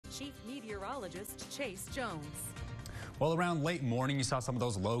Chief Meteorologist Chase Jones. Well, around late morning, you saw some of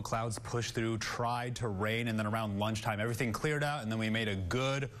those low clouds push through, tried to rain, and then around lunchtime, everything cleared out, and then we made a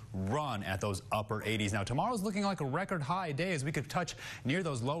good run at those upper 80s. Now, tomorrow's looking like a record high day as we could touch near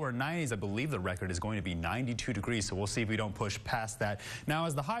those lower 90s. I believe the record is going to be 92 degrees, so we'll see if we don't push past that. Now,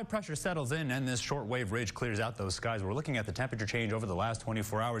 as the high pressure settles in and this shortwave ridge clears out those skies, we're looking at the temperature change over the last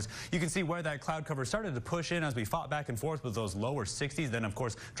 24 hours. You can see where that cloud cover started to push in as we fought back and forth with those lower 60s, then, of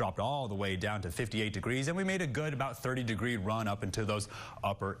course, dropped all the way down to 58 degrees, and we made a good about 30-degree run up into those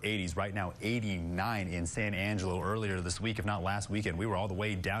upper 80s. Right now, 89 in San Angelo earlier this week, if not last weekend. We were all the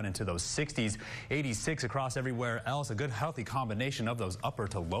way down into those 60s, 86 across everywhere else. A good, healthy combination of those upper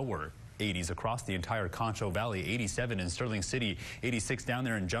to lower 80s across the entire Concho Valley, 87 in Sterling City, 86 down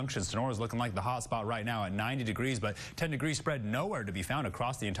there in Junction. Sonora's looking like the hot spot right now at 90 degrees, but 10 degrees spread nowhere to be found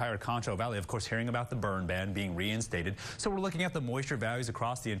across the entire Concho Valley. Of course, hearing about the burn ban being reinstated. So we're looking at the moisture values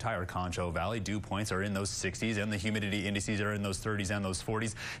across the entire Concho Valley. Dew points are in those 60s and the humidity indices are in those 30s and those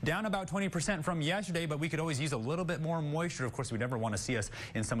 40s. Down about 20% from yesterday, but we could always use a little bit more moisture. Of course, we never want to see us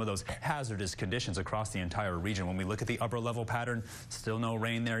in some of those hazardous conditions across the entire region. When we look at the upper level pattern, still no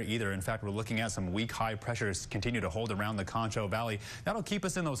rain there either. In fact, we're looking at some weak high pressures continue to hold around the Concho Valley. That'll keep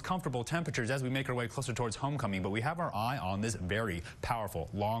us in those comfortable temperatures as we make our way closer towards homecoming, but we have our eye on this very powerful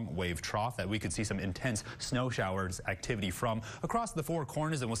long wave trough that we could see some intense snow showers activity from across the four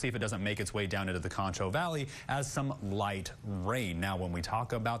corners, and we'll see if it doesn't make its way down into the Concho Valley as some light rain. Now, when we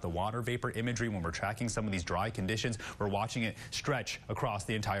talk about the water vapor imagery, when we're tracking some of these dry conditions, we're watching it stretch across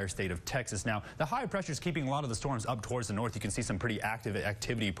the entire state of Texas. Now, the high pressure is keeping a lot of the storms up towards the north. You can see some pretty active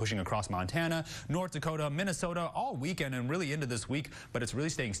activity pushing across Montana, North Dakota, Minnesota all weekend and really into this week, but it's really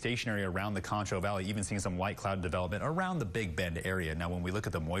staying stationary around the Concho Valley, even seeing some light cloud development around the Big Bend area. Now, when we look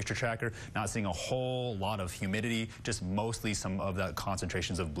at the moisture tracker, not seeing a whole lot of humidity, just mostly some of the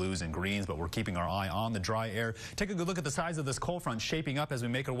concentrations of blues and greens, but we're keeping our eye on the dry air. Take a good look at the size of this cold front shaping up as we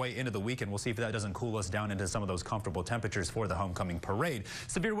make our way into the weekend. We'll see if that doesn't cool us down into some of those comfortable temperatures for the homecoming parade.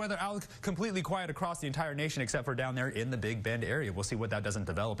 Severe weather out, completely quiet across the entire nation except for down there in the Big Bend area. We'll see what that doesn't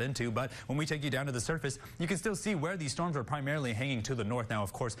develop into, but when we take you down to the surface, you can still see where these storms are primarily hanging to the north. Now,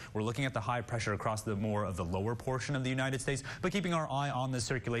 of course, we're looking at the high pressure across the more of the lower portion of the United States, but keeping our eye on the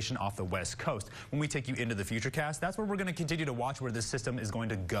circulation off the west coast. When we take you into the futurecast, that's where we're going to continue to watch where this system is going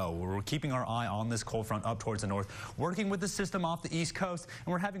to go. We're keeping our eye on this cold front up towards the north, working with the system off the east coast,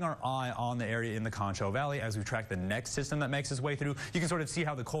 and we're having our eye on the area in the Concho Valley as we track the next system that makes its way through. You can sort of see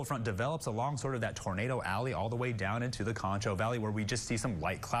how the cold front develops along sort of that tornado alley all the way down into the Concho Valley, where we just see some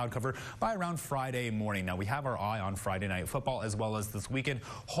light cloud cover by around Friday morning. Now, we have our eye on Friday night football as well as this weekend,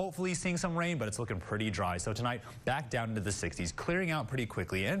 hopefully seeing some rain, but it's looking pretty dry. So tonight, back down into the 60s, clearing out pretty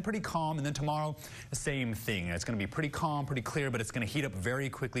quickly and pretty calm. And then tomorrow, the same thing. It's going to be pretty calm, pretty clear, but it's going to heat up very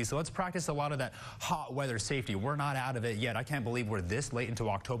quickly. So let's practice a lot of that hot weather safety. We're not out of it yet. I can't believe we're this late into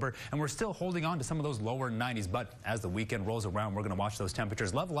October, and we're still holding on to some of those lower 90s. But as the weekend rolls around, we're going to watch those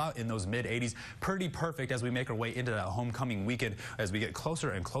temperatures level out in those mid 80s. Pretty perfect as we make our way into that homecoming weekend. As we get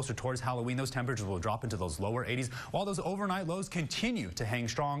closer and closer towards Halloween, those temperatures will drop into those lower 80s, while those overnight lows continue to hang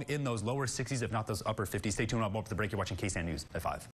strong in those lower 60s, if not those upper 50s. Stay tuned. I'll up the break. You're watching KSAN News at 5.